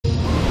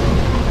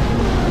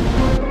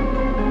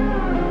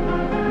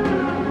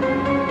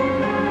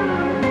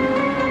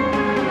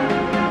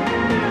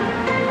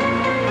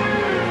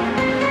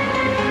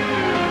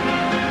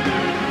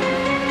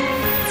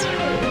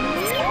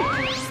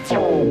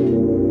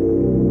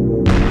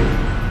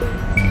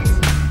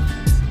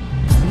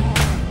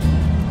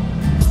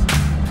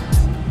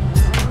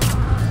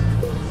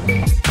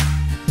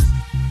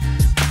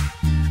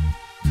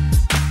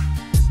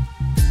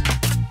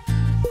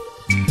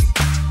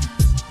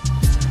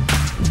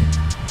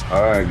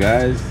All right,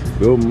 guys,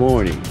 good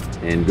morning,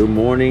 and good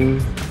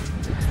morning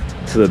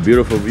to the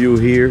beautiful view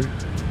here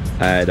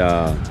at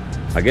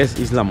I guess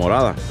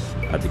Islamorada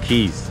at the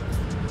Keys.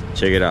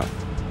 Check it out.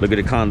 Look at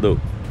the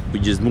condo. We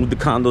just moved the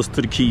condos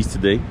to the Keys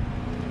today.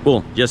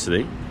 Well,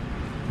 yesterday.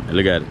 And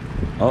look at it.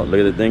 Oh,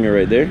 look at the thing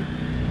right there.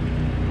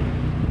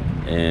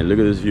 And look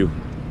at this view.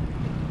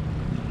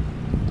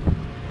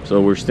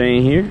 So we're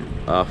staying here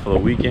for the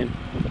weekend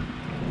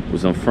with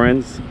some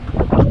friends.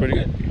 It's pretty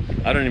good.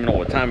 I don't even know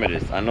what time it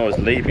is. I know it's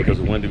late because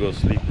we went to go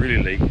sleep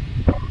really late.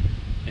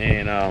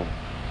 And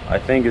I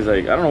think it's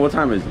like, I don't know what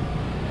time it is.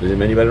 Does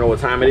anybody know what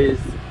time it is?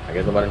 I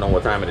guess nobody know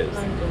what time it is.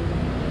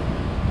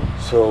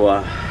 So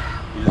we're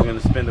just gonna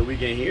spend the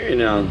weekend here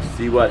and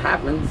see what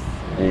happens.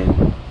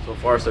 And so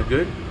far so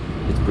good.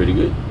 It's pretty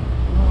good.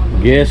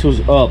 Guess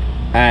who's up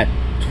at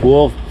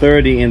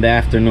 12:30 in the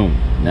afternoon?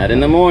 Not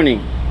in the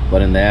morning,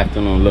 but in the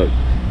afternoon. Look,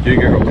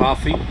 drink her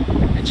coffee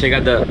and check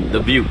out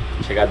the view.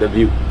 Check out the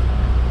view.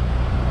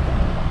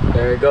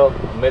 There you go,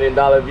 $1 million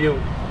view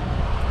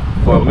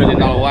for $1 million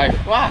wife.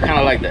 Wow, I kind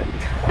of like that.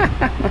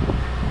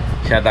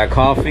 She had that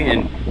coffee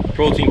and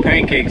protein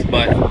pancakes,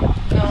 but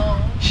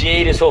she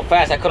ate it so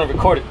fast I couldn't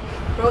record it.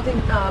 Protein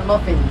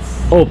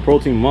muffins. Oh,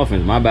 protein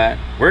muffins, my bad.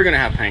 We're gonna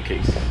have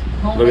pancakes.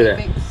 Look at that.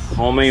 Mix.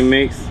 Homemade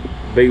mix.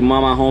 Big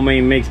Mama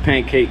homemade mix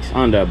pancakes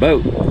on the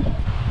boat.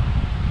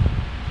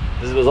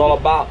 This was all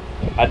about,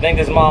 I think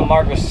this mile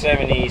mark was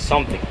 70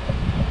 something.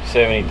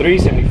 73,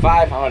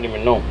 75, I don't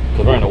even know,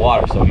 because we're in the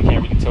water, so you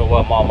can't really tell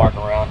what mile mark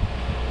around.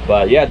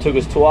 But yeah, it took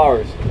us 2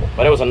 hours,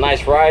 but it was a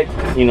nice ride.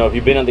 You know, if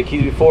you've been on the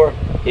Keys before,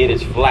 it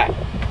is flat.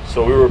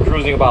 So we were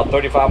cruising about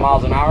 35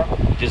 miles an hour,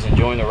 just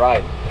enjoying the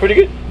ride. Pretty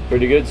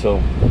good,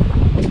 so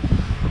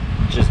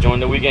just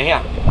enjoying the weekend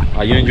here.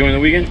 Are you enjoying the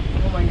weekend?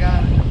 Oh my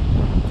God.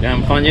 You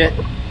having fun yet?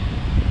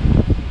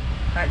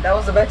 Alright, that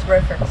was the best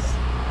breakfast.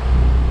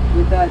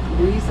 With that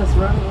breeze that's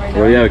running right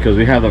now. Well, yeah, because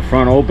we have the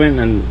front open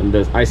and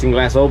the icing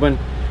glass open,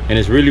 and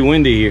it's really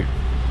windy here,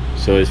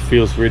 so it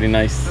feels really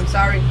nice. I'm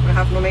sorry, I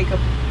have no makeup.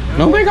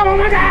 No makeup, oh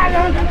my God!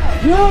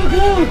 No!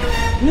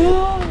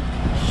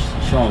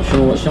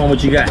 Show 'em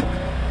what you got.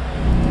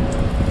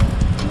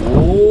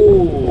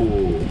 Oh,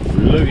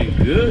 looking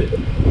good.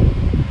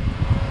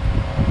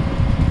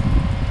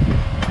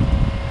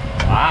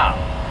 Wow,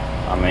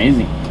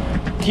 amazing.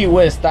 Key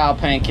West style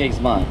pancakes,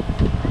 man.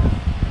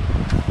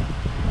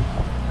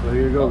 So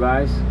here you go,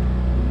 guys.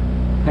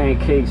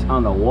 Pancakes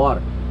on the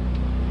water.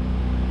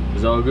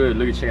 It's all good.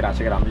 Look at, check it out.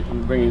 Let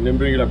me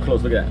bring it up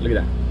close. Look at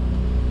that.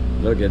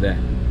 Look at that.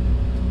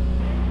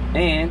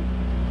 And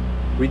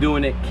we're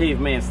doing it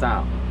caveman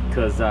style,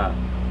 cause I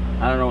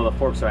don't know where the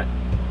forks are at.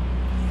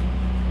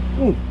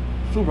 Ooh,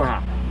 super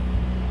hot.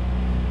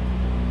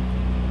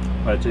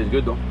 But it tastes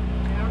good though.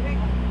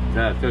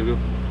 Yeah, it feels good.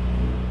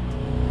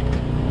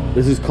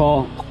 This is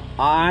called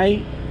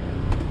IC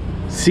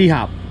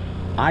hop.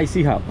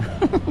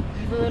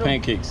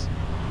 Pancakes.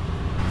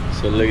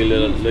 So look at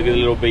the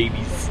little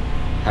babies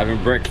having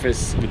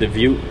breakfast with the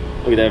view.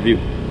 Look at that view.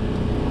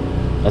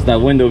 That's that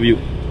window view.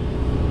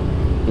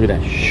 Look at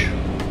that.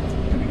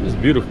 It's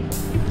beautiful.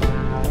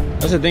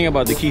 That's the thing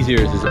about the Keys here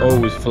is it's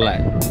always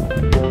flat.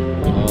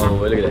 Oh,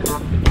 look at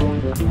that.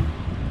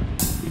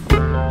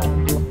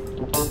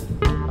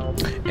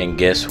 And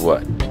guess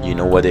what? You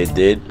know what they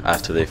did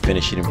after they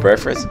finished eating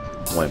breakfast?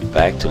 Went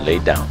back to lay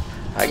down.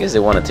 I guess they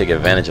want to take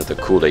advantage of the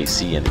cool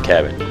AC in the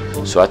cabin.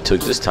 So I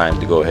took this time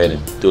to go ahead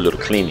and do a little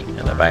cleaning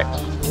in the back.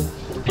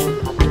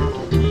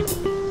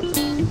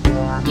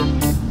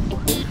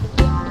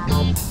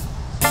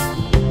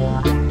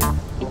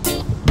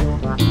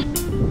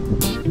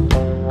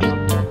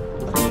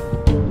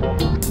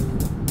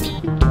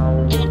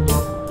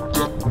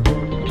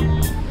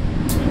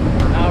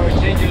 Now we're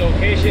changing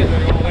locations.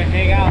 We're going to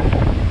hang out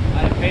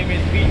at a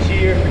famous beach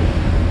here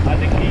at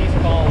the Keys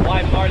called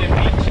Marlin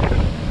Beach.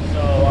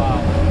 So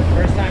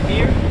first time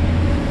here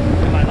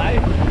in my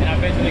life, and I've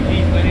been to the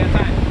Keys plenty of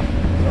times.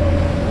 So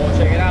we'll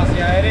check it out, see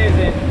how it is,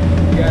 and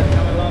you guys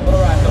coming along for the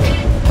ride. So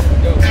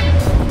let's go.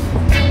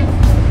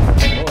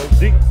 Oh, it's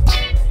deep.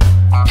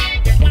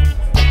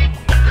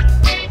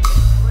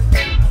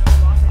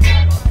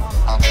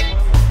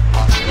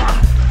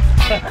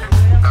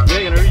 You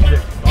ain't gonna reach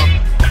there.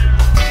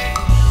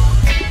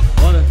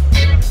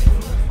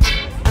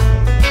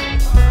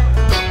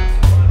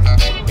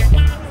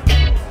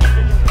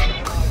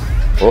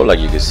 Well, like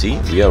you can see,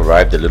 we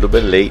arrived a little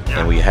bit late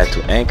and we had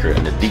to anchor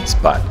in the deep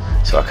spot,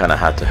 so I kind of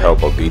had to help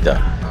Obida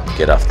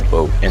get off the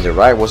boat. And the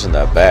ride wasn't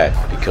that bad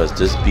because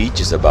this beach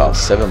is about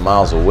 7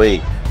 miles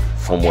away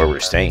from where we're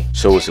staying,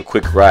 so it's a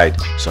quick ride.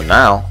 So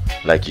now,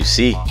 like you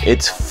see,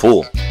 it's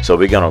full, so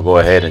we're gonna go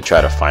ahead and try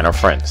to find our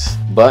friends.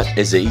 But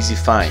it's an easy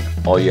find.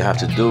 All you have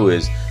to do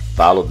is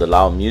follow the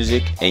loud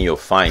music and you'll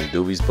find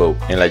Dewey's boat.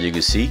 And like you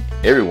can see,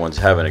 everyone's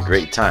having a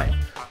great time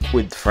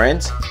with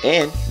friends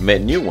and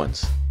met new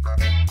ones.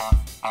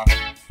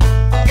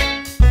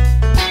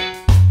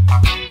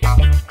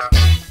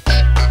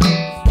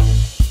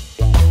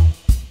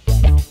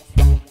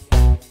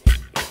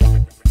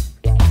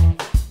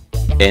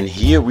 And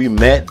here we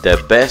met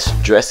the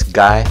best dressed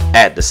guy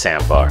at the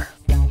Sandbar.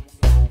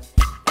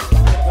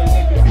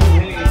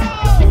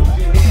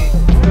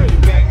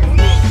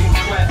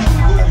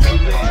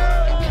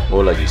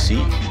 Well, like you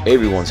see,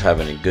 everyone's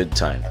having a good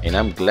time, and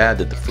I'm glad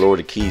that the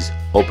Florida Keys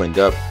opened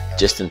up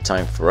just in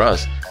time for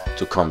us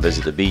to come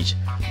visit the beach.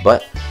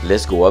 But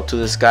let's go up to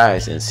the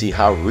skies and see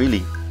how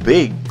really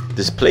big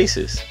this place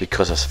is,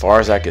 because as far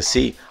as I can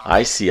see,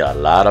 I see a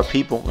lot of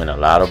people and a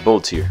lot of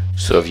boats here.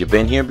 So if you've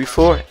been here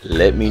before,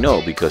 let me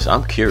know, because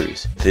I'm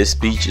curious. This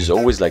beach is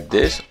always like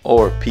this,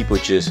 or people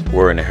just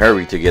were in a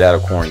hurry to get out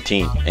of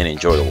quarantine and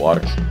enjoy the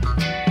water?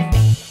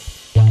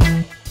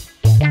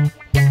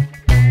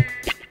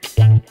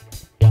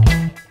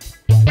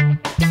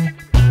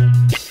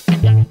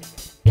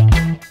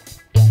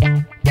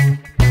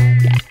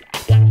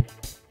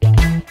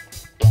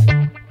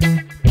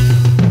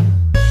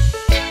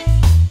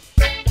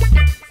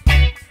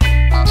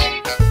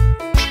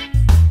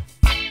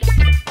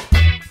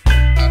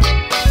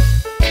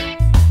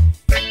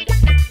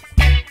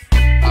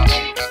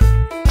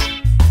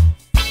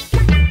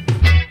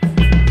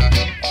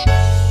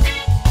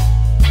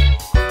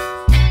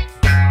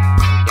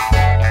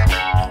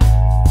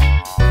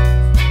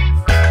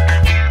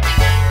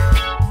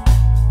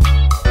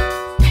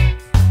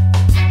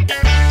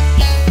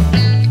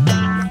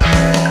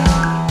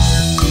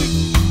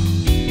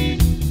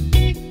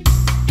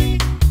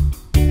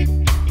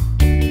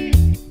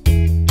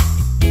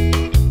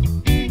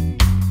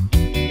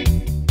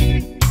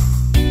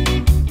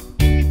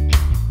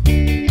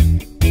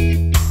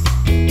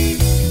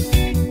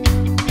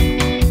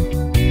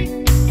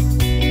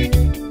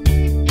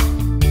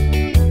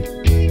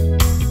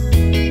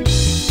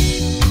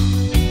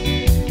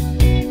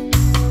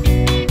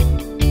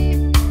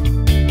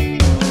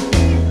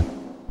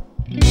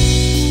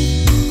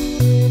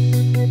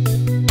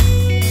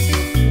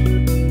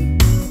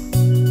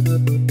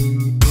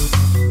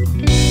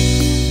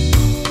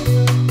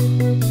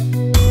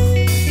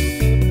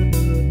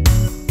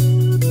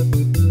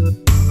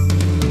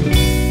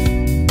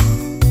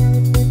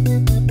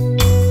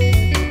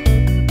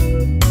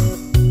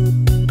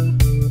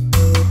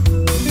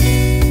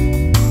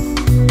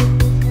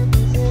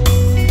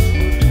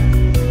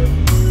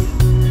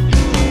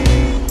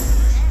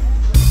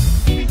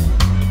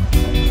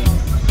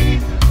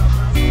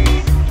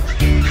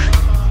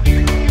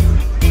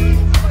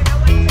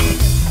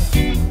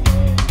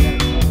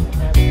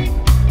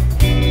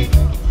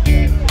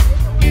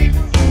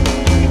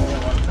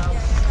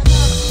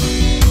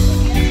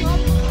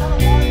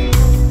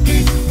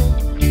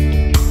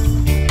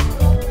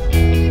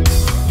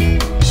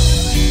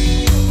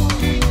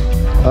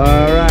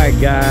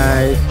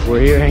 Guys, we're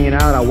here hanging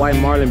out at White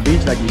Marlin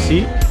Beach. Like you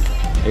see,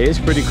 it's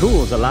pretty cool.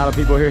 There's a lot of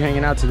people here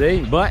hanging out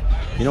today, but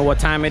you know what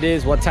time it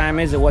is? What time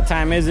is it? What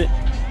time is it?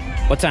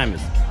 What time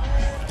is it?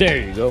 There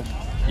you go.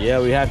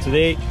 Yeah, we have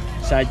today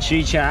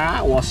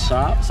salchicha, what's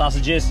up,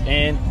 sausages,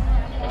 and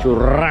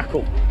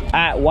churrasco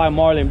at White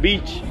Marlin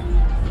Beach.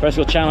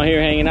 Fresco Channel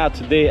here hanging out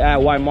today at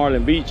White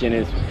Marlin Beach, and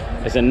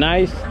it's a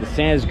nice, the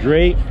sand's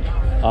great.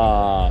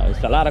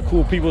 It's a lot of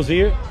cool people's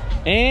here.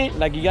 And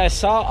like you guys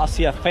saw, I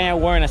see a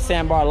fan wearing a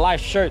Sandbar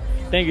Life shirt.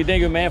 Thank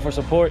you, man, for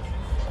support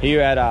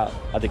here at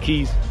the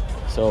Keys.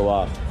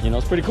 So you know,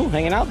 it's pretty cool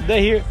hanging out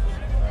today here.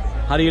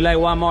 How do you like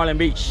White Marlin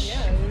Beach?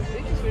 Yeah,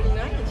 it's really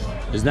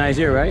nice. It's nice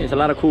here, right? It's a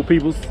lot of cool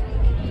people.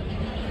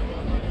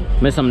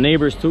 Met some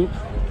neighbors too.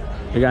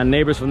 We got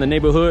neighbors from the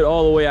neighborhood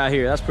all the way out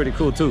here. That's pretty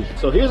cool too.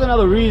 So here's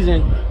another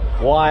reason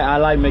why I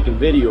like making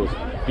videos,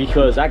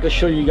 because I could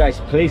show you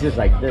guys places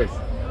like this.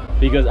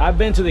 Because I've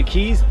been to the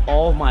Keys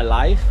all of my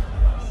life,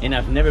 and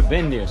I've never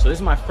been there, so this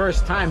is my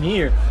first time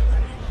here.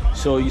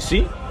 So you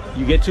see,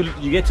 you get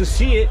to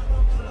see it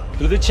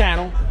through the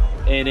channel,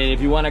 and then if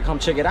you want to come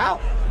check it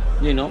out,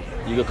 you know,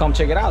 you can come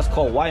check it out. It's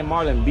called White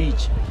Marlin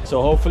Beach.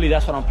 So hopefully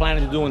that's what I'm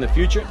planning to do in the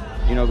future.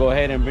 You know, go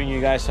ahead and bring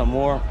you guys some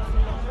more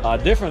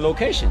different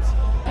locations.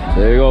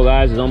 So there you go,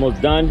 guys. It's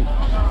almost done.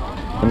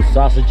 Some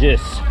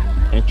sausages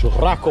and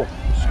churrasco,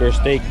 skirt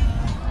steak,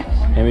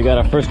 and we got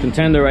our first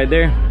contender right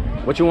there.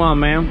 What you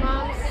want, ma'am?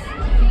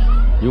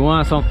 You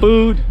want some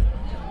food?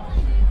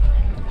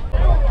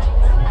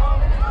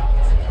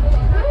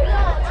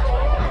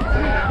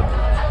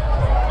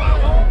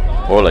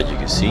 Or like you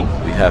can see,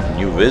 we have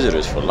new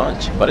visitors for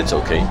lunch, but it's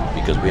okay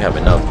because we have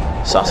enough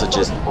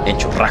sausages and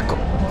churrasco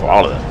for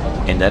all of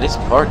them. And that is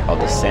part of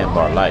the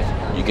Sandbar life.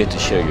 You get to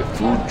share your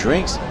food,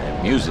 drinks,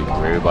 and music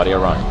with everybody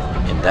around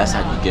you. And that's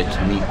how you get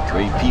to meet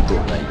great people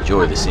that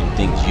enjoy the same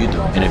things you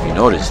do. And if you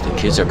notice, the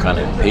kids are kind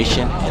of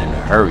impatient and in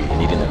a hurry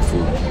in eating their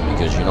food,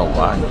 because you know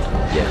why?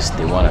 Yes,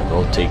 they want to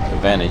go take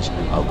advantage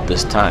of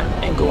this time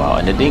and go out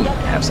in the dinghy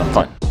and have some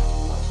fun.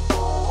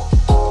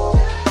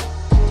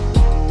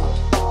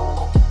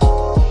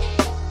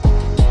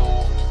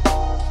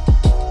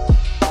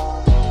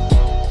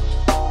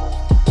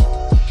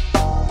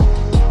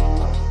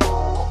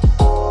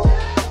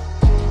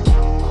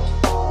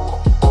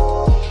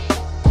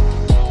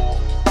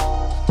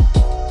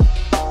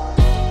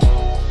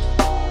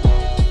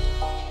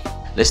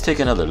 Let's take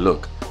another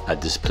look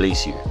at this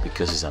place here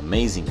because it's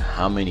amazing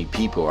how many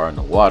people are in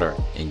the water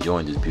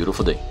enjoying this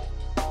beautiful day.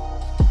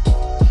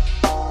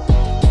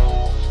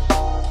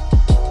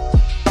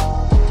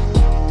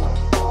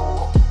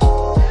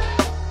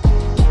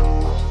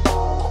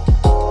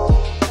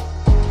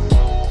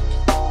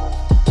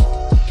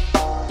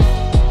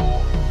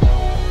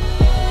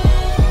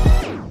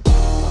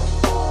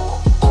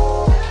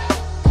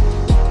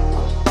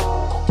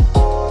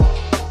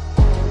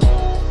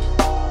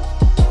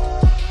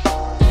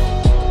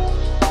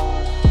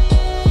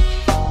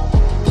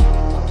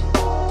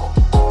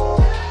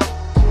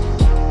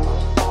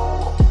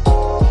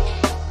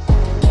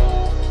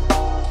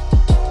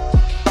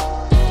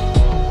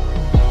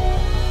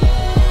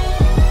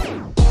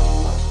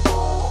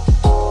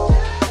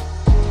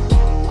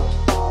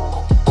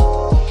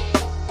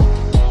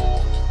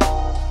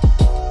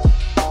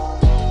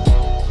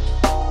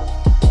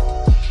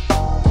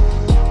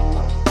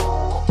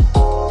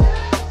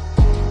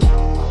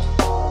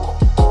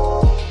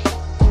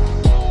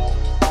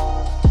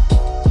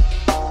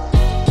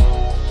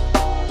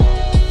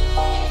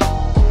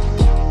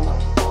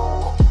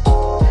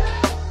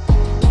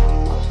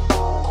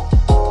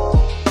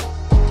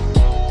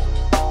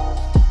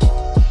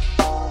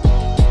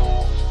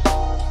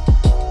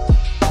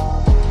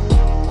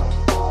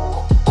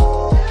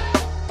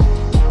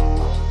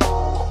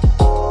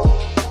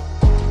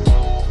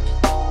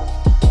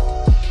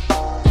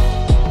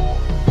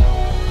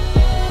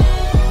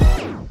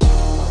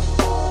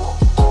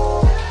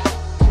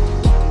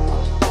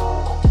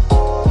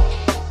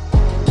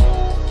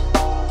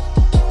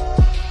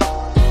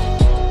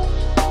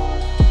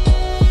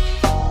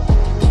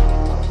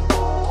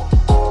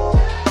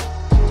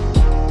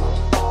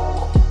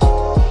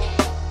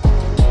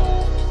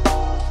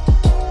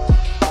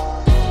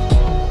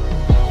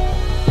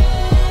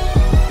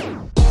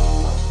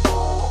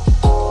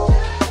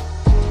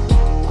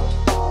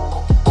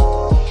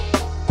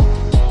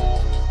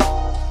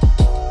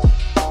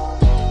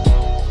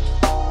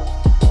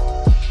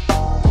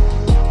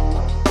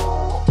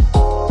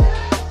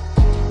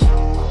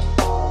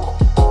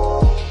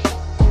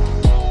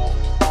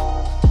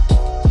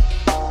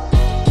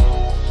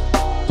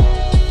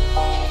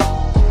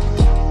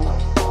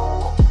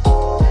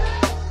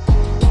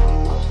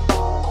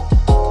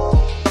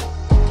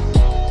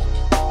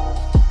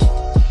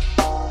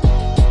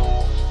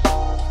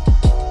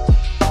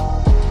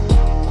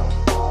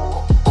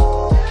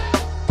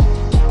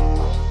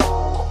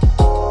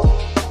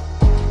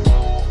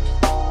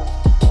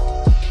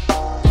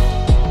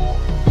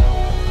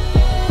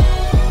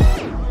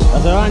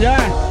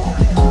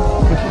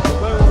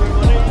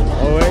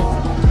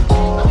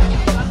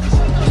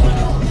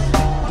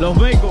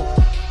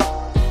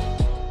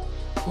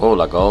 Oh,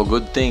 like all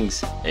good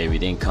things,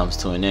 everything comes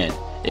to an end.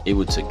 It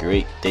was a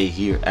great day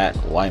here at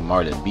White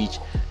Marlin Beach.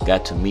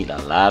 Got to meet a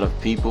lot of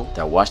people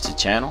that watch the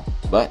channel,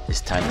 but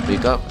it's time to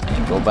pick up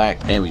and go back.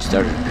 And we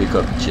started to pick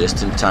up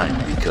just in time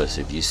because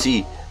if you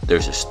see,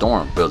 there's a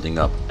storm building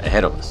up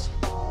ahead of us.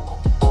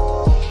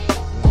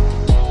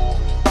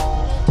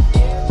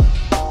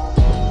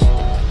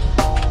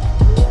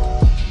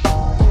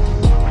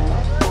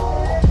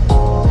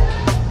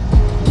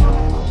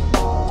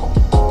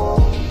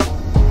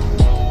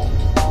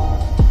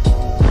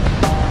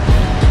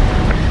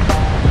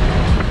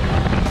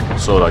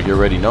 So like you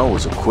already know,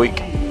 it's a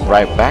quick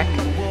ride back,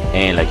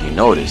 and like you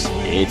notice,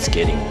 it's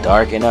getting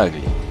dark and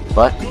ugly.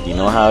 But you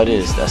know how it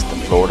is, that's the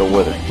Florida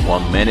weather.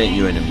 One minute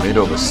you're in the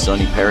middle of a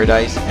sunny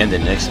paradise, and the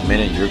next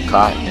minute you're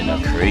caught in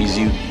a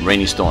crazy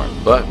rainy storm.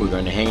 But we're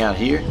going to hang out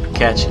here,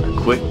 catch a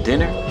quick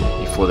dinner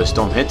before the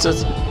storm hits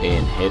us,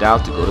 and head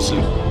out to go to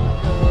sleep.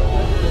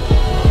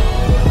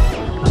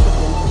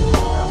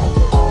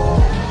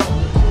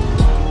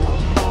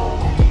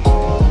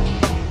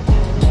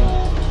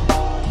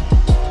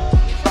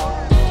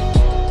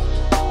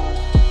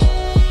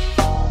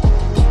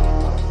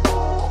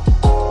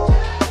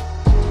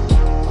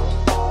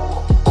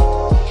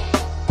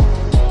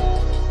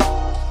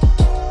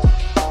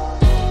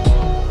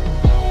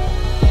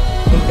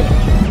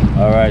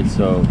 Alright,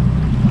 so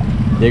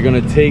they're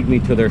gonna take me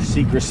to their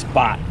secret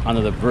spot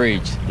under the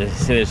bridge. They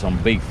say there's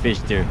some big fish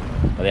there,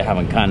 but they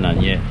haven't caught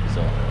none yet.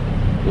 So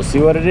we'll see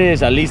what it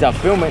is. At least I'll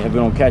film it if we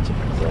don't catch it.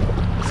 So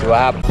let's see what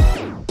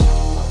happens.